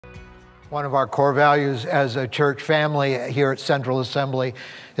One of our core values as a church family here at Central Assembly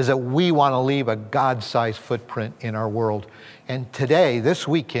is that we want to leave a God-sized footprint in our world. And today, this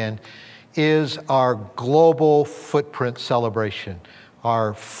weekend, is our global footprint celebration,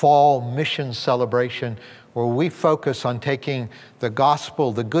 our fall mission celebration, where we focus on taking the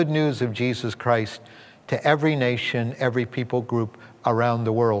gospel, the good news of Jesus Christ, to every nation, every people group around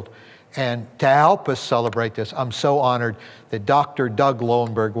the world. And to help us celebrate this, I'm so honored that Dr. Doug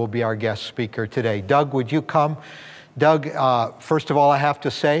Lowenberg will be our guest speaker today. Doug, would you come? Doug, first of all, I have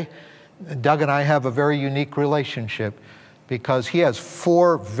to say, Doug and I have a very unique relationship because he has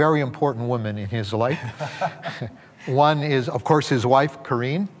four very important women in his life. One is, of course, his wife,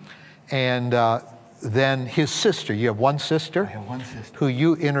 Corrine, and then his sister. You have one sister? I have one sister. Who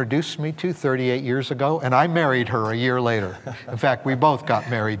you introduced me to 38 years ago, and I married her a year later. In fact, we both got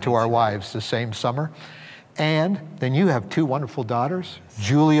married to our wives the same summer. And then you have two wonderful daughters,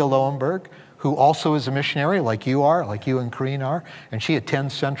 Julia Lowenberg, who also is a missionary like you are, like you and Corrine are, and she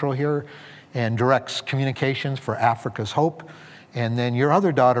attends Central here and directs communications for Africa's Hope. And then your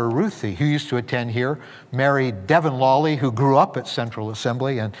other daughter, Ruthie, who used to attend here, married Devin Lawley, who grew up at Central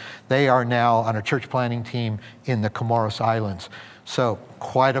Assembly, and they are now on a church planting team in the Comoros Islands. So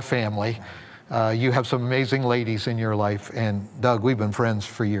quite a family. You have some amazing ladies in your life, and Doug, we've been friends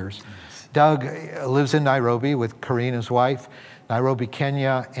for years. Doug lives in Nairobi with Corrine, his wife, Nairobi,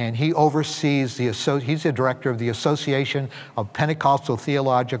 Kenya, and he oversees he's the director of the Association of Pentecostal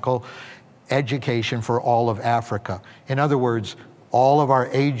Theological Education for all of Africa. In other words, all of our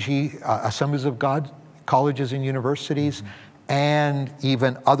AG, Assemblies of God, colleges and universities, and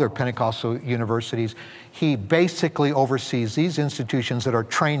even other Pentecostal universities. He basically oversees these institutions that are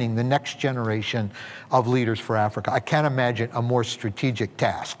training the next generation of leaders for Africa. I can't imagine a more strategic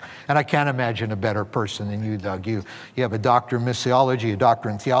task, and I can't imagine a better person than you, Doug. You have a doctor in missiology, a doctor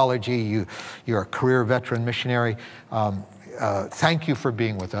in theology, you're a career veteran missionary. Thank you for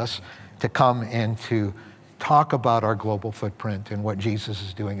being with us to come and to talk about our global footprint and what Jesus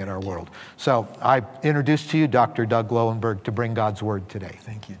is doing in our world. So I introduce to you Dr. Doug Lowenberg to bring God's word today.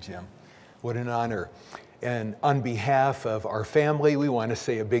 Thank you, Jim. What an honor. And on behalf of our family, we want to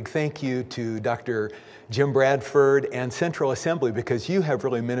say a big thank you to Dr. Jim Bradford and Central Assembly, because you have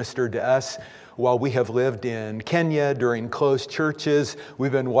really ministered to us while we have lived in Kenya during closed churches.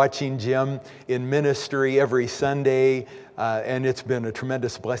 We've been watching Jim in ministry every Sunday, and it's been a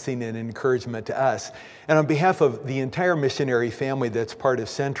tremendous blessing and encouragement to us. And on behalf of the entire missionary family that's part of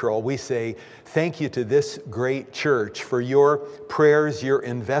Central, we say thank you to this great church for your prayers, your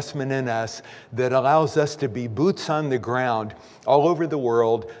investment in us that allows us to be boots on the ground all over the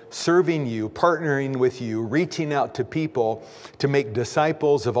world, serving you, partnering with you, reaching out to people to make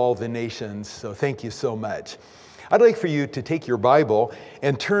disciples of all the nations. So thank you so much. I'd like for you to take your Bible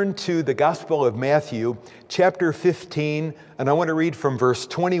and turn to the Gospel of Matthew, chapter 15, and I want to read from verse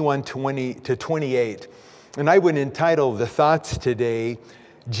 21 to 28. And I would entitle the thoughts today,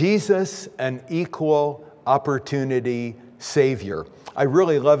 Jesus, an Equal Opportunity Savior. I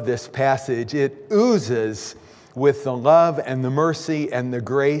really love this passage. It oozes with the love and the mercy and the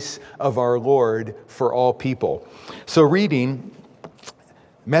grace of our Lord for all people. So reading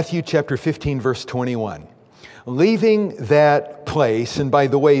Matthew chapter 15, verse 21. Leaving that place, and by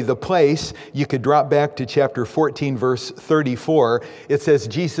the way, the place, you could drop back to chapter 14, verse 34. It says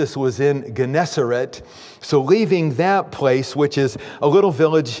Jesus was in Gennesaret. So leaving that place, which is a little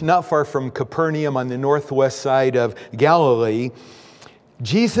village not far from Capernaum on the northwest side of Galilee,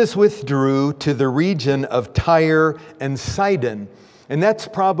 Jesus withdrew to the region of Tyre and Sidon. And that's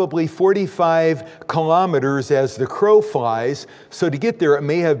probably 45 kilometers as the crow flies. So to get there, it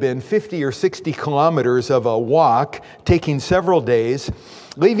may have been 50 or 60 kilometers of a walk, taking several days.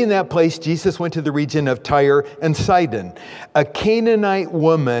 Leaving that place, Jesus went to the region of Tyre and Sidon. A Canaanite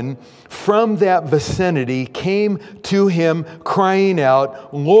woman from that vicinity came to him crying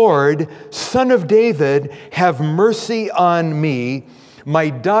out, "Lord, Son of David, have mercy on me.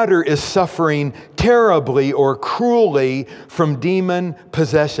 My daughter is suffering terribly or cruelly from demon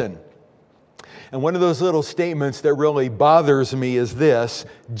possession." And one of those little statements that really bothers me is this: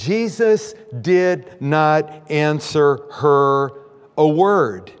 Jesus did not answer her a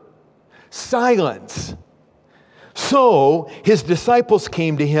word. Silence. So his disciples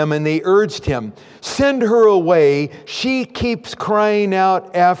came to him and they urged him, "Send her away. She keeps crying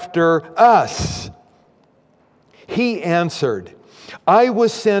out after us." He answered, "I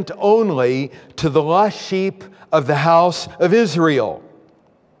was sent only to the lost sheep of the house of Israel."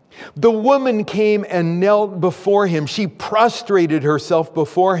 The woman came and knelt before him. She prostrated herself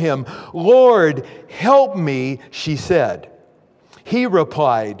before him. "Lord, help me," she said. He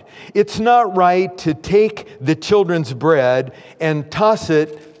replied, "It's not right to take the children's bread and toss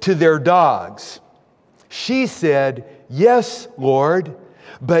it to their dogs." She said, "Yes, Lord,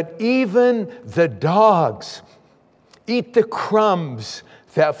 but even the dogs eat the crumbs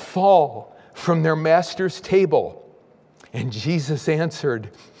that fall from their master's table." And Jesus answered,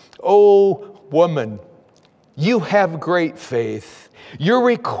 "O woman, you have great faith. Your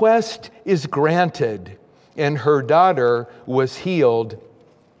request is granted." And her daughter was healed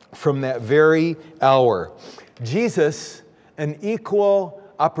from that very hour. Jesus, an equal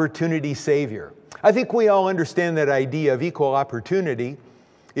opportunity Savior. I think we all understand that idea of equal opportunity.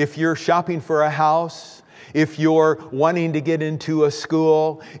 If you're shopping for a house, if you're wanting to get into a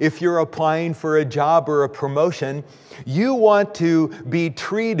school, if you're applying for a job or a promotion, you want to be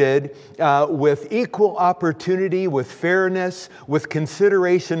treated with equal opportunity, with fairness, with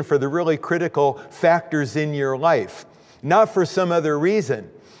consideration for the really critical factors in your life, not for some other reason.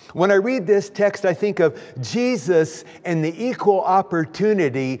 When I read this text, I think of Jesus and the equal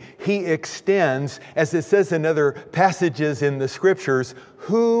opportunity he extends, as it says in other passages in the scriptures,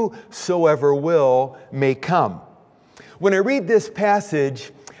 whosoever will may come. When I read this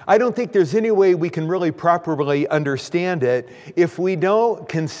passage, I don't think there's any way we can really properly understand it if we don't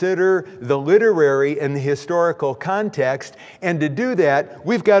consider the literary and the historical context. And to do that,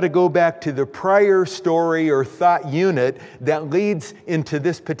 we've got to go back to the prior story or thought unit that leads into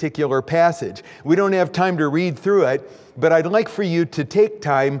this particular passage. We don't have time to read through it, but I'd like for you to take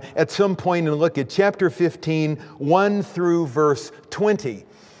time at some point and look at chapter 15, 1 through verse 20.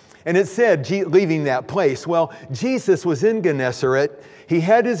 And it said, leaving that place, well, Jesus was in Gennesaret. He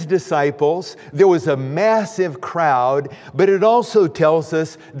had his disciples. There was a massive crowd, but it also tells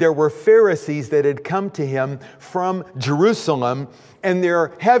us there were Pharisees that had come to him from Jerusalem, and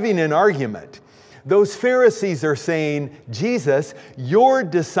they're having an argument. Those Pharisees are saying, "Jesus, your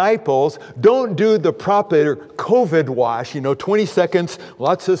disciples don't do the proper COVID wash, 20 seconds,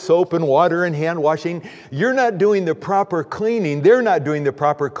 lots of soap and water and hand washing. You're not doing the proper cleaning. They're not doing the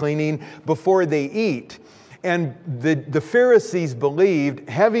proper cleaning before they eat." And the Pharisees believed,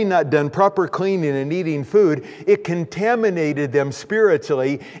 having not done proper cleaning and eating food, it contaminated them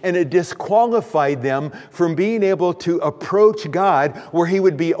spiritually, and it disqualified them from being able to approach God where he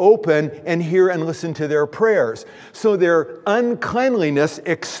would be open and hear and listen to their prayers. So their uncleanliness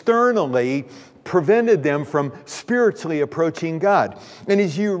externally prevented them from spiritually approaching God. And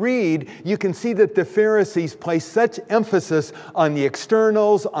as you read, you can see that the Pharisees place such emphasis on the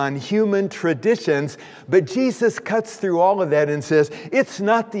externals, on human traditions, but Jesus cuts through all of that and says, it's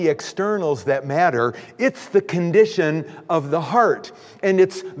not the externals that matter, it's the condition of the heart. And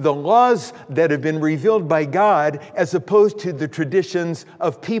it's the laws that have been revealed by God as opposed to the traditions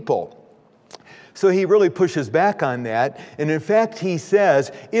of people. So he really pushes back on that. And in fact, he says,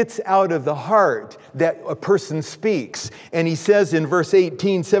 it's out of the heart that a person speaks. And he says in verse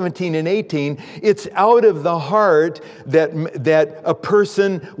 18, 17, and 18, it's out of the heart that a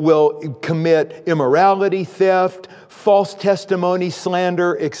person will commit immorality, theft, false testimony,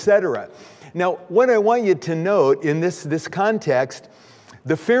 slander, etc. Now, what I want you to note in this context,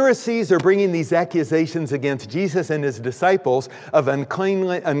 the Pharisees are bringing these accusations against Jesus and his disciples of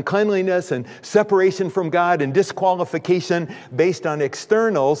uncleanliness and separation from God and disqualification based on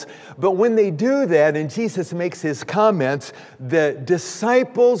externals. But when they do that, and Jesus makes his comments, the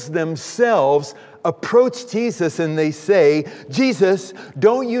disciples themselves approach Jesus and they say, "Jesus,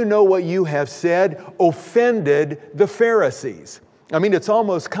 don't you know what you have said offended the Pharisees?" I mean, it's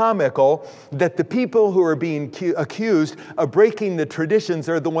almost comical that the people who are being accused of breaking the traditions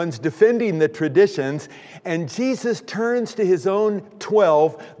are the ones defending the traditions. And Jesus turns to his own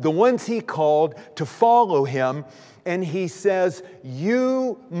 12, the ones he called to follow him, and he says,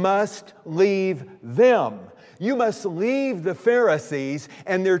 you must leave them. You must leave the Pharisees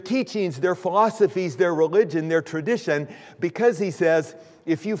and their teachings, their philosophies, their religion, their tradition, because he says,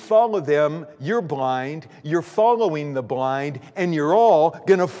 if you follow them, you're blind, you're following the blind, and you're all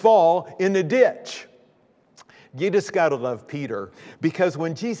going to fall in a ditch. You just got to love Peter, because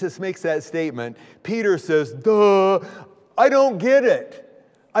when Jesus makes that statement, Peter says, duh, I don't get it.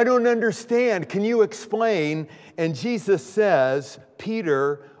 I don't understand. Can you explain? And Jesus says,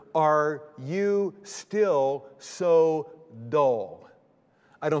 Peter, are you still so dull?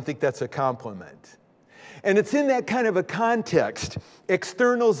 I don't think that's a compliment. And it's in that kind of a context,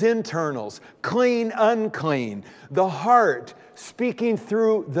 externals, internals, clean, unclean, the heart speaking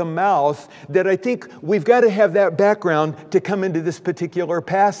through the mouth, that I think we've got to have that background to come into this particular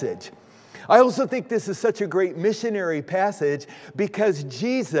passage. I also think this is such a great missionary passage because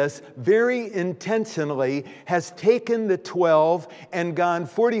Jesus very intentionally has taken the 12 and gone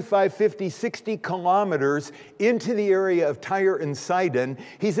 45, 50, 60 kilometers into the area of Tyre and Sidon.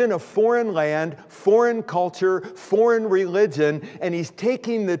 He's in a foreign land, foreign culture, foreign religion, and he's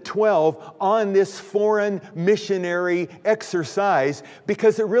taking the 12 on this foreign missionary exercise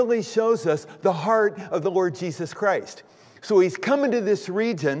because it really shows us the heart of the Lord Jesus Christ. So he's coming to this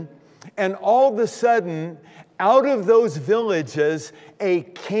region, and all of a sudden, out of those villages, a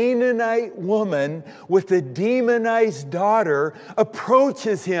Canaanite woman with a demonized daughter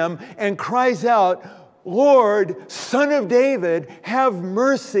approaches him and cries out, "Lord, Son of David, have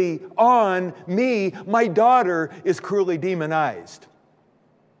mercy on me. My daughter is cruelly demonized."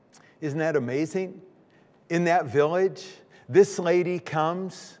 Isn't that amazing? In that village, this lady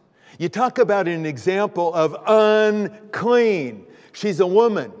comes. You talk about an example of unclean. She's a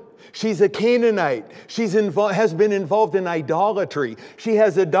woman. She's a Canaanite. Has been involved in idolatry. She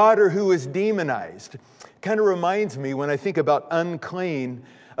has a daughter who is demonized. Kind of reminds me, when I think about unclean,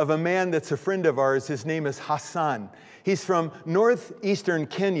 of a man that's a friend of ours. His name is Hassan. He's from northeastern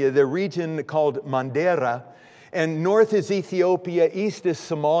Kenya, the region called Mandera. And north is Ethiopia, east is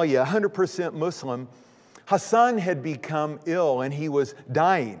Somalia, 100% Muslim. Hassan had become ill and he was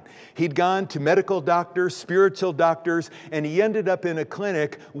dying. He'd gone to medical doctors, spiritual doctors, and he ended up in a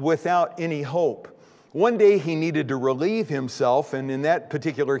clinic without any hope. One day he needed to relieve himself, and in that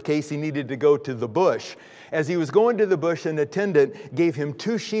particular case, he needed to go to the bush. As he was going to the bush, an attendant gave him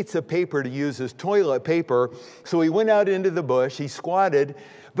 2 sheets of paper to use as toilet paper. So he went out into the bush, he squatted,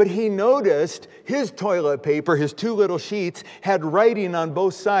 but he noticed his toilet paper, his 2 little sheets, had writing on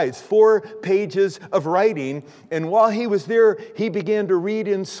both sides, 4 pages of writing. And while he was there, he began to read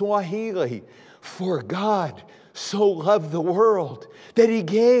in Swahili, "For God so loved the world that he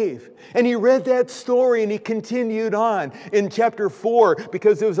gave." And he read that story and he continued on in chapter 4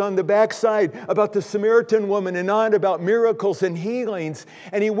 because it was on the backside about the Samaritan woman and on about miracles and healings.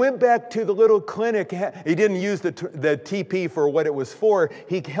 And he went back to the little clinic. He didn't use the TP for what it was for.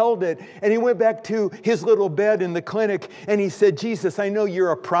 He held it and he went back to his little bed in the clinic and he said, "Jesus, I know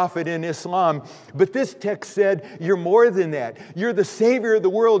you're a prophet in Islam, but this text said you're more than that. You're the Savior of the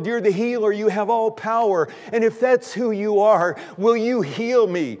world. You're the healer. You have all power. And if that's who you are, will you heal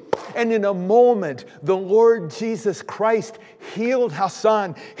me?" And in a moment, the Lord Jesus Christ healed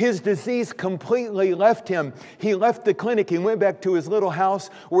Hassan. His disease completely left him. He left the clinic. He went back to his little house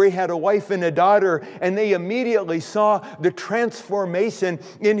where he had a wife and a daughter, and they immediately saw the transformation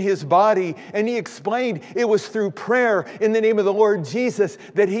in his body. And he explained it was through prayer in the name of the Lord Jesus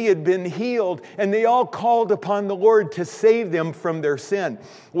that he had been healed. And they all called upon the Lord to save them from their sin.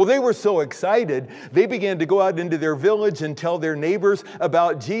 Well, they were so excited, they began to go out into their village and tell their neighbors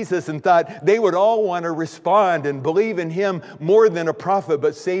about Jesus and thought they would all want to respond and believe in him more than a prophet,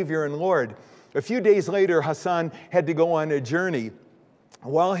 but Savior and Lord. A few days later, Hassan had to go on a journey.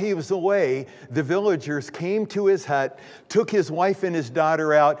 While he was away, the villagers came to his hut, took his wife and his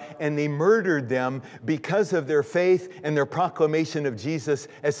daughter out, and they murdered them because of their faith and their proclamation of Jesus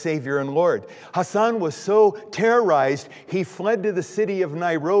as Savior and Lord. Hassan was so terrorized, he fled to the city of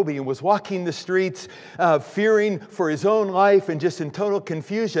Nairobi and was walking the streets, fearing for his own life and just in total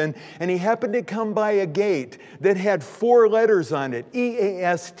confusion. And he happened to come by a gate that had 4 letters on it,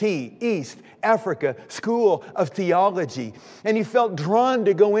 EAST, East Africa School of Theology. And he felt drawn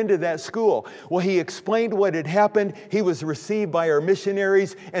to go into that school. Well, he explained what had happened. He was received by our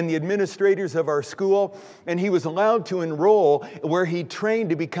missionaries and the administrators of our school, and he was allowed to enroll where he trained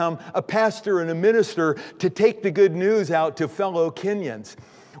to become a pastor and a minister to take the good news out to fellow Kenyans.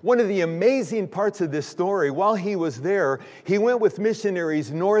 One of the amazing parts of this story, while he was there, he went with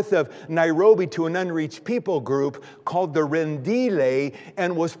missionaries north of Nairobi to an unreached people group called the Rendile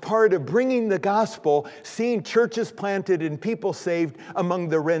and was part of bringing the gospel, seeing churches planted and people saved among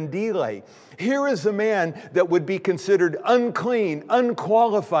the Rendile. Here is a man that would be considered unclean,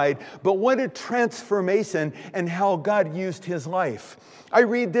 unqualified, but what a transformation and how God used his life. I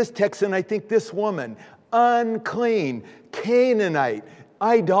read this text and I think this woman, unclean, Canaanite,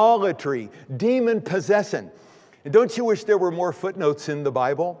 idolatry, demon possession. And don't you wish there were more footnotes in the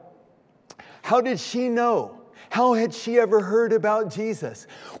Bible? How did she know? How had she ever heard about Jesus?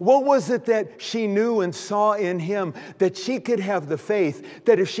 What was it that she knew and saw in him that she could have the faith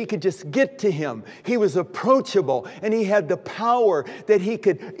that if she could just get to him, he was approachable and he had the power that he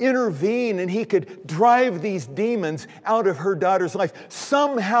could intervene and he could drive these demons out of her daughter's life?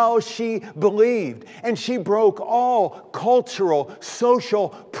 Somehow she believed and she broke all cultural,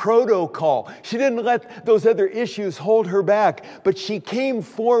 social protocol. She didn't let those other issues hold her back, but she came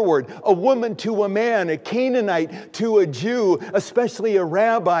forward, a woman to a man, a Canaanite to a Jew, especially a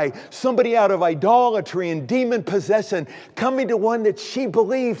rabbi, somebody out of idolatry and demon possession, coming to one that she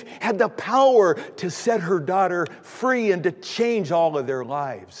believed had the power to set her daughter free and to change all of their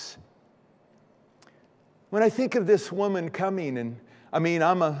lives. When I think of this woman coming, and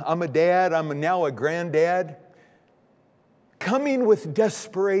I'm a dad, I'm now a granddad, coming with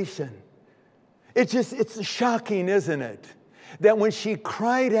desperation. It's shocking, isn't it? That when she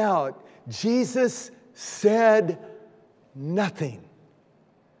cried out, Jesus said nothing.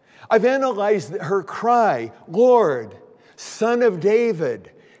 I've analyzed her cry, Lord, Son of David,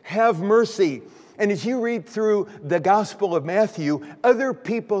 have mercy. And as you read through the Gospel of Matthew, other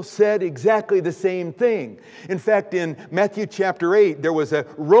people said exactly the same thing. In fact, in Matthew chapter 8, there was a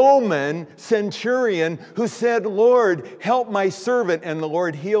Roman centurion who said, Lord, help my servant, and the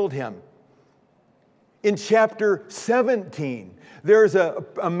Lord healed him. In chapter 17, there's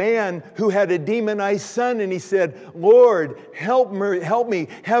a man who had a demonized son, and he said, Lord, help me,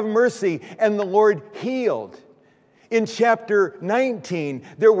 have mercy, and the Lord healed. In chapter 19,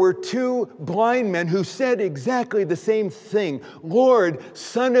 there were two blind men who said exactly the same thing. Lord,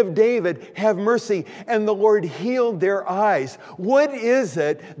 Son of David, have mercy. And the Lord healed their eyes. What is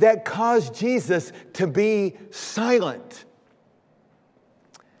it that caused Jesus to be silent?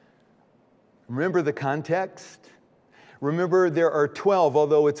 Remember the context? Remember, there are 12,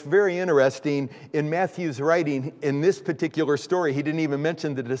 although it's very interesting in Matthew's writing in this particular story, he didn't even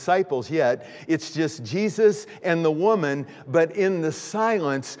mention the disciples yet. It's just Jesus and the woman, but in the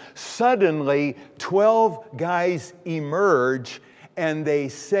silence, suddenly 12 guys emerge and they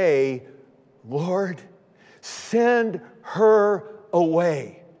say, Lord, send her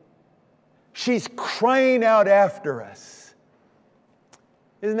away. She's crying out after us.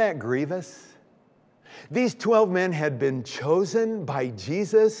 Isn't that grievous? These 12 men had been chosen by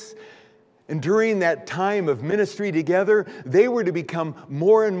Jesus, and during that time of ministry together, they were to become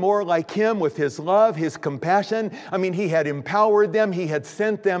more and more like Him with His love, His compassion. I mean, He had empowered them. He had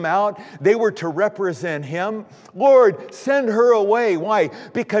sent them out. They were to represent Him. Lord, send her away. Why?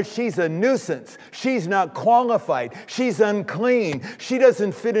 Because she's a nuisance. She's not qualified. She's unclean. She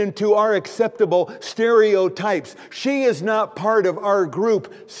doesn't fit into our acceptable stereotypes. She is not part of our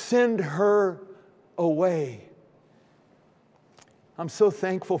group. Send her away. I'm so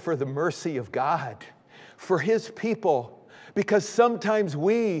thankful for the mercy of God, for His people, because sometimes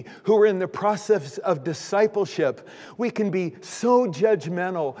we who are in the process of discipleship, we can be so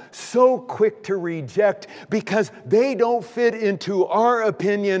judgmental, so quick to reject because they don't fit into our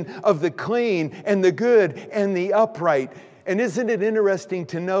opinion of the clean and the good and the upright. And isn't it interesting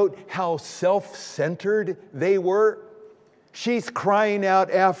to note how self-centered they were? She's crying out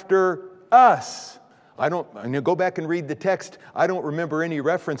after us. I'm going to go back and read the text. I don't remember any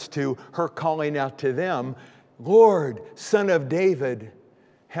reference to her calling out to them, Lord, Son of David,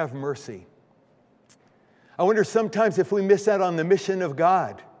 have mercy. I wonder sometimes if we miss out on the mission of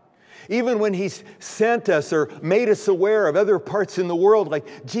God. Even when He's sent us or made us aware of other parts in the world,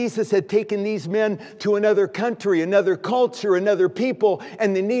 like Jesus had taken these men to another country, another culture, another people,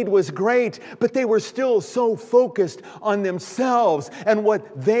 and the need was great, but they were still so focused on themselves and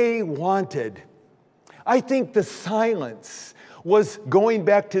what they wanted. I think the silence was going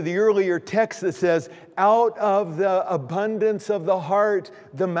back to the earlier text that says, out of the abundance of the heart,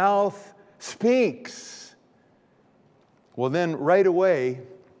 the mouth speaks. Well, then right away,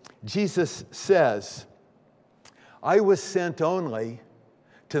 Jesus says, I was sent only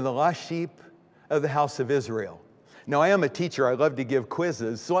to the lost sheep of the house of Israel. Now, I am a teacher. I love to give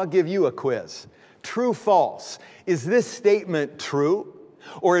quizzes, so I'll give you a quiz. True, false. Is this statement true?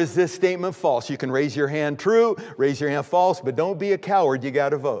 Or is this statement false? You can raise your hand true, raise your hand false, but don't be a coward. You got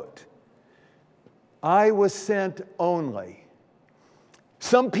to vote. I was sent only.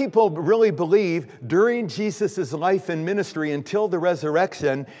 Some people really believe during Jesus' life and ministry until the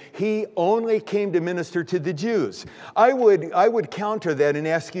resurrection, He only came to minister to the Jews. I would counter that and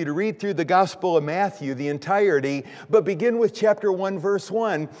ask you to read through the Gospel of Matthew, the entirety, but begin with chapter 1, verse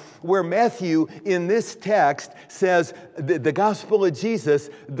 1, where Matthew in this text says, the Gospel of Jesus,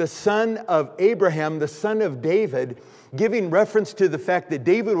 the son of Abraham, the son of David, giving reference to the fact that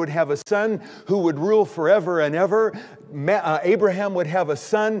David would have a son who would rule forever and ever. Abraham would have a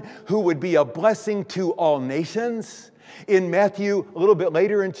son who would be a blessing to all nations. In Matthew, a little bit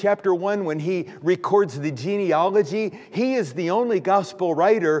later in chapter 1, when he records the genealogy, he is the only gospel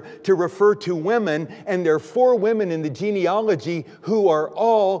writer to refer to women, and there are 4 women in the genealogy who are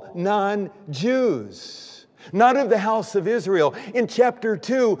all non-Jews. not of the house of Israel. In chapter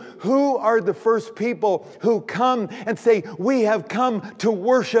 2, who are the first people who come and say, we have come to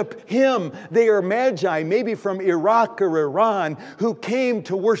worship him? They are magi, maybe from Iraq or Iran, who came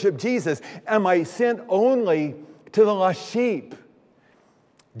to worship Jesus. Am I sent only to the lost sheep?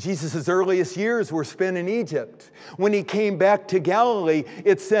 Jesus' earliest years were spent in Egypt. When he came back to Galilee,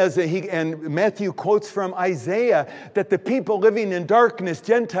 it says, and Matthew quotes from Isaiah, that the people living in darkness,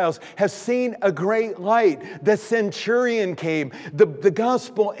 Gentiles, have seen a great light. The centurion came. The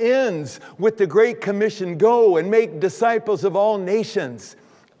gospel ends with the Great Commission, go and make disciples of all nations.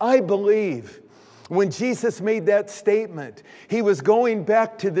 I believe when Jesus made that statement, he was going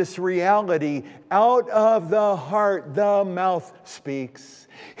back to this reality, out of the heart, the mouth speaks.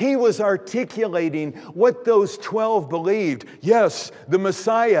 He was articulating what those 12 believed. Yes, the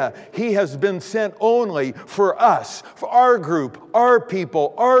Messiah, he has been sent only for us, for our group, our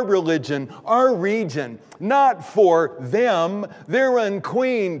people, our religion, our region, not for them. They're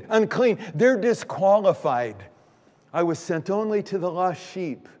unclean. They're disqualified. I was sent only to the lost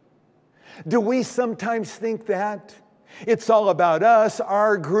sheep. Do we sometimes think that? It's all about us,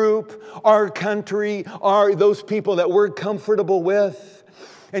 our group, our country, those people that we're comfortable with.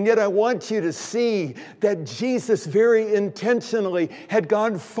 And yet I want you to see that Jesus very intentionally had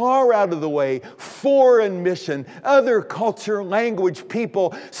gone far out of the way, foreign mission, other culture, language,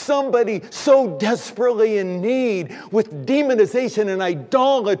 people, somebody so desperately in need with demonization and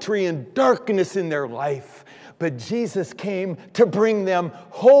idolatry and darkness in their life. But Jesus came to bring them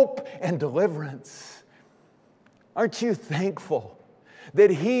hope and deliverance. Aren't you thankful that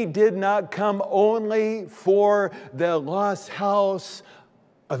he did not come only for the lost house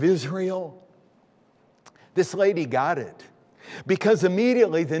of Israel? This lady got it, because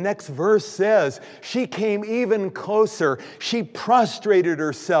immediately the next verse says she came even closer. She prostrated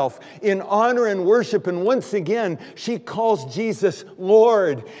herself in honor and worship, and once again she calls Jesus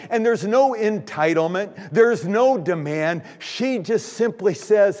Lord. And there's no entitlement, there's no demand. She just simply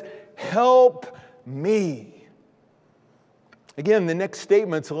says, help me. Again, the next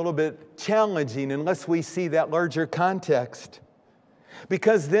statement's a little bit challenging unless we see that larger context.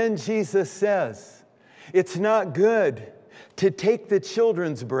 Because then Jesus says, it's not good to take the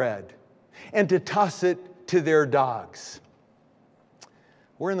children's bread and to toss it to their dogs.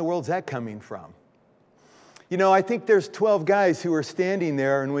 Where in the world's that coming from? You know, I think there's 12 guys who are standing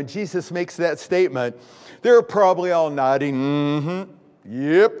there, and when Jesus makes that statement, they're probably all nodding,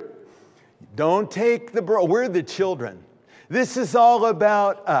 yep. Don't take the bread. We're the children. This is all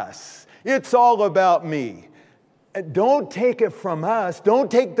about us. It's all about me. Don't take it from us. Don't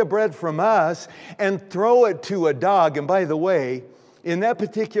take the bread from us and throw it to a dog. And by the way, in that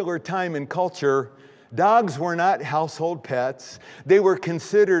particular time and culture, dogs were not household pets. They were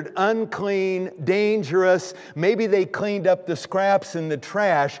considered unclean, dangerous. Maybe they cleaned up the scraps in the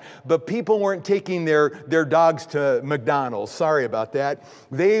trash, but people weren't taking their dogs to McDonald's. Sorry about that.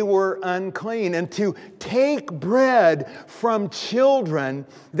 They were unclean. And to take bread from children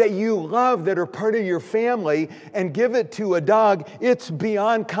that you love, that are part of your family, and give it to a dog, it's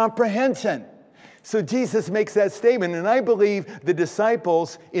beyond comprehension. So Jesus makes that statement, and I believe the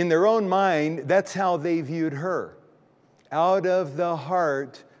disciples, in their own mind, that's how they viewed her. Out of the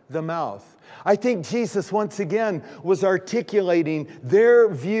heart, the mouth. I think Jesus, once again, was articulating their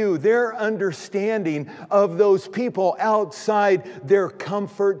view, their understanding of those people outside their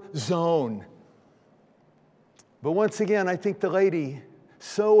comfort zone. But once again, I think the lady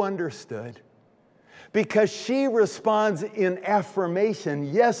so understood, because she responds in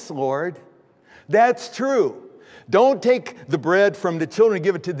affirmation, yes, Lord. That's true. Don't take the bread from the children and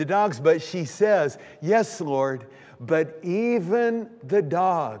give it to the dogs. But she says, yes, Lord, but even the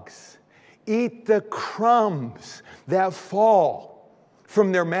dogs eat the crumbs that fall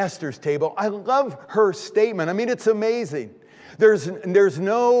from their master's table. I love her statement. I mean, it's amazing. There's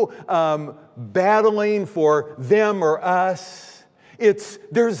no battling for them or us.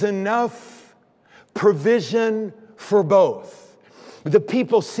 There's enough provision for both. The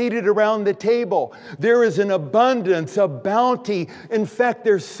people seated around the table, there is an abundance, a bounty. In fact,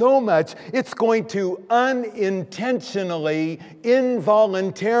 there's so much, it's going to unintentionally,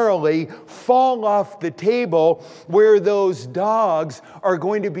 involuntarily fall off the table, where those dogs are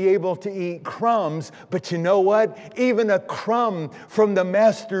going to be able to eat crumbs. But you know what? Even a crumb from the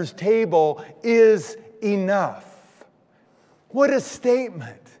master's table is enough. What a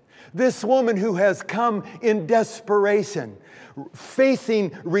statement. This woman who has come in desperation,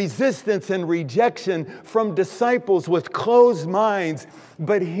 facing resistance and rejection from disciples with closed minds,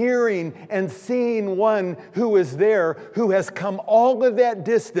 but hearing and seeing one who is there, who has come all of that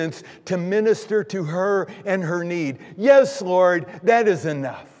distance to minister to her and her need. Yes, Lord, that is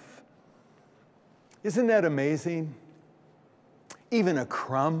enough. Isn't that amazing? Even a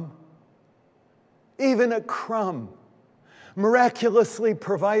crumb, miraculously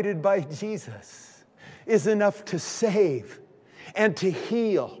provided by Jesus, is enough to save and to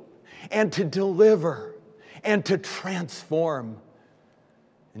heal and to deliver and to transform.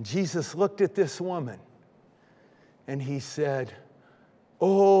 And Jesus looked at this woman and he said,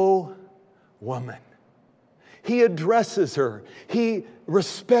 "Oh, woman." He addresses her. He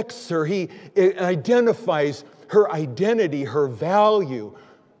respects her. He identifies her identity, her value,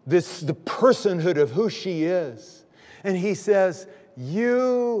 the personhood of who she is. And he says,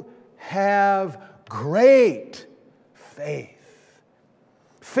 "You have great faith."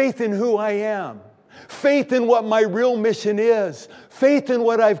 Faith in who I am. Faith in what my real mission is. Faith in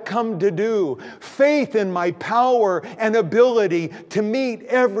what I've come to do. Faith in my power and ability to meet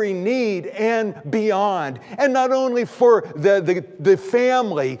every need and beyond. And not only for the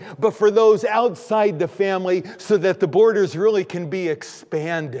family, but for those outside the family, so that the borders really can be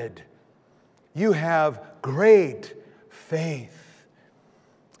expanded. You have great faith.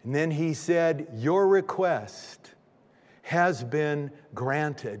 And then he said, "Your request has been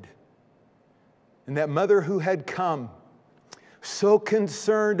granted." And that mother who had come, so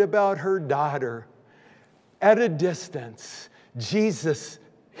concerned about her daughter, at a distance, Jesus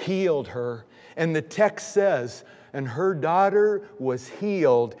healed her. And the text says, and her daughter was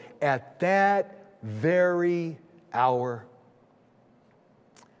healed at that very hour.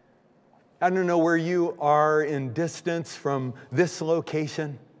 I don't know where you are in distance from this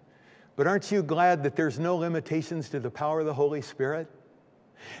location, but aren't you glad that there's no limitations to the power of the Holy Spirit?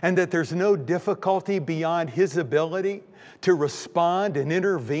 And that there's no difficulty beyond His ability to respond and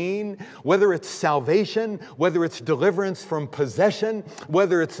intervene, whether it's salvation, whether it's deliverance from possession,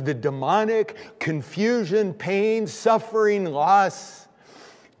 whether it's the demonic, confusion, pain, suffering, loss.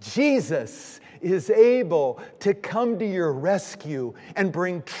 Jesus is able to come to your rescue and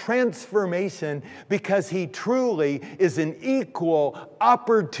bring transformation, because He truly is an equal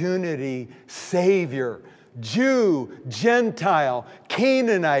opportunity Savior. Jew, Gentile,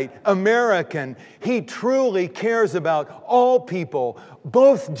 Canaanite, American. He truly cares about all people,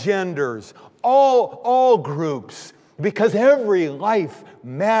 both genders, all groups, because every life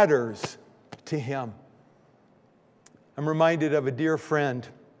matters to Him. I'm reminded of a dear friend.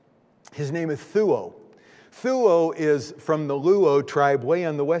 His name is Thuo. Thuo is from the Luo tribe, way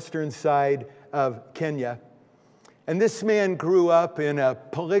on the western side of Kenya. And this man grew up in a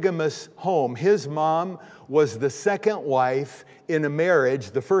polygamous home. His mom was the second wife in a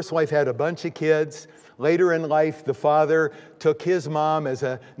marriage. The first wife had a bunch of kids. Later in life, the father took his mom as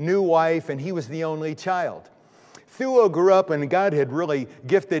a new wife, and he was the only child. Thuo grew up, and God had really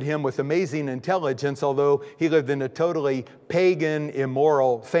gifted him with amazing intelligence, although he lived in a totally pagan,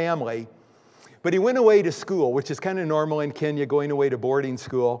 immoral family. But he went away to school, which is kind of normal in Kenya, going away to boarding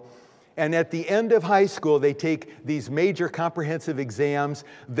school. And at the end of high school, they take these major comprehensive exams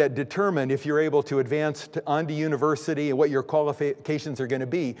that determine if you're able to advance on to university and what your qualifications are going to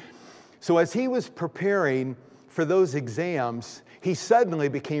be. So as he was preparing for those exams, he suddenly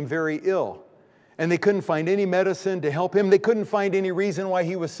became very ill. And they couldn't find any medicine to help him. They couldn't find any reason why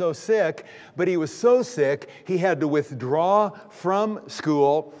he was so sick. But he was so sick, he had to withdraw from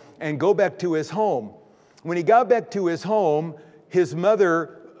school and go back to his home. When he got back to his home, his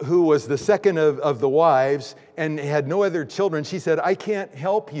mother, who was the second of the wives and had no other children, she said, "I can't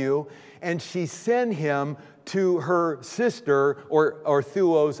help you." And she sent him to her sister, or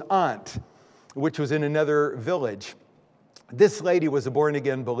Thuo's aunt, which was in another village. This lady was a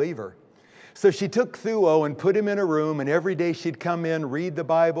born-again believer. So she took Thuo and put him in a room, and every day she'd come in, read the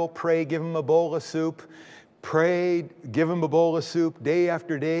Bible, pray, give him a bowl of soup, pray, give him a bowl of soup day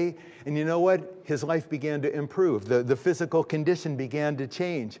after day. And you know what? His life began to improve. The physical condition began to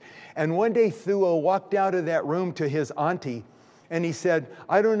change. And one day Thuo walked out of that room to his auntie, and he said,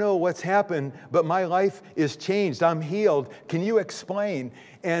 "I don't know what's happened, but my life is changed. I'm healed. Can you explain?"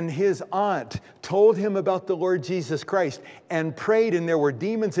 And his aunt told him about the Lord Jesus Christ and prayed, and there were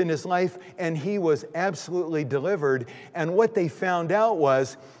demons in his life, and he was absolutely delivered. And what they found out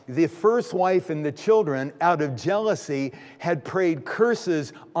was the first wife and the children, out of jealousy, had prayed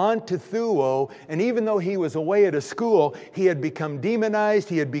curses onto Thuo, and even though he was away at a school, he had become demonized,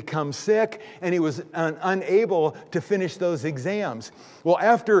 he had become sick, and he was unable to finish those exams. Well,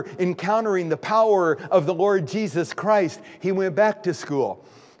 after encountering the power of the Lord Jesus Christ, he went back to school.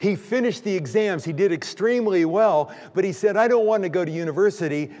 He finished the exams. He did extremely well, but he said, I don't want to go to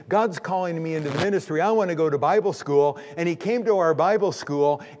university. God's calling me into the ministry. I want to go to Bible school. And he came to our Bible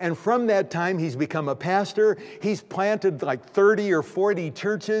school, and from that time, he's become a pastor. He's planted like 30 or 40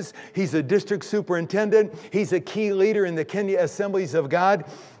 churches. He's a district superintendent. He's a key leader in the Kenya Assemblies of God.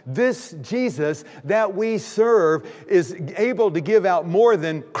 This Jesus that we serve is able to give out more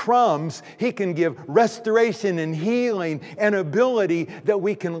than crumbs. He can give restoration and healing and ability that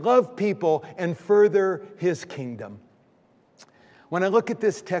we can love people and further His kingdom. When I look at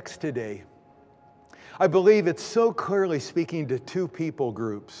this text today, I believe it's so clearly speaking to two people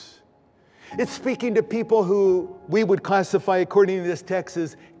groups. It's speaking to people who we would classify, according to this text,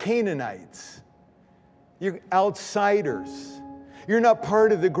 as Canaanites. You're outsiders. You're not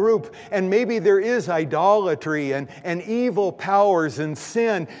part of the group, and maybe there is idolatry and evil powers and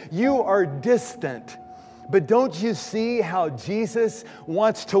sin. You are distant. But don't you see how Jesus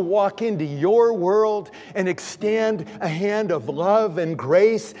wants to walk into your world and extend a hand of love and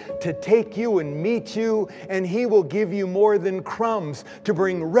grace to take you and meet you, and He will give you more than crumbs to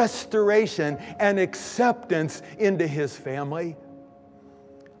bring restoration and acceptance into His family?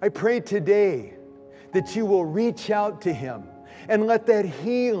 I pray today that you will reach out to Him and let that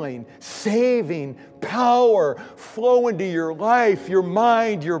healing, saving power flow into your life, your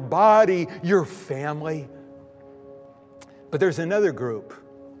mind, your body, your family. But there's another group,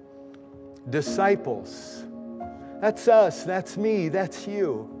 disciples. That's us, that's me, that's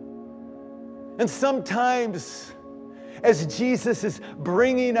you. And sometimes, as Jesus is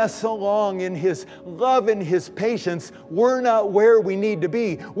bringing us along in His love and His patience, we're not where we need to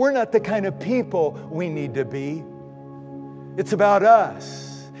be. We're not the kind of people we need to be. It's about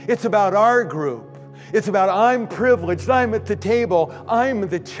us. It's about our group. It's about I'm privileged, I'm at the table, I'm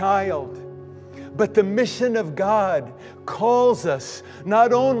the child. But the mission of God calls us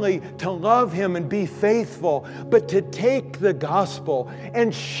not only to love Him and be faithful, but to take the gospel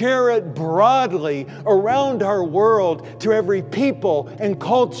and share it broadly around our world to every people and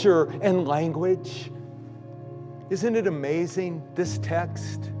culture and language. Isn't it amazing, this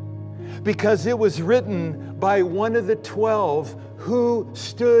text? Because it was written by one of the 12 who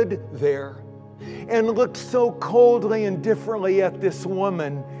stood there and looked so coldly and differently at this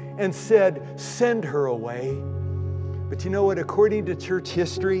woman and said, send her away. But you know what? According to church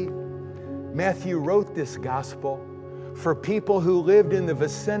history, Matthew wrote this gospel for people who lived in the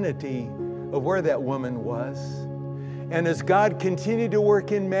vicinity of where that woman was. And as God continued to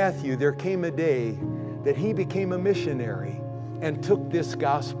work in Matthew, there came a day that he became a missionary and took this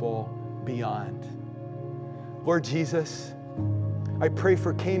gospel beyond. Lord Jesus, I pray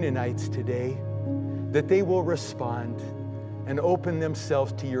for Canaanites today that they will respond and open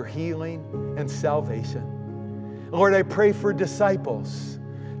themselves to your healing and salvation. Lord, I pray for disciples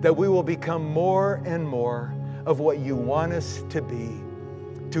that we will become more and more of what you want us to be,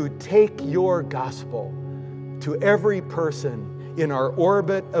 to take your gospel to every person in our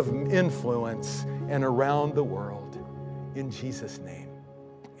orbit of influence and around the world. In Jesus' name.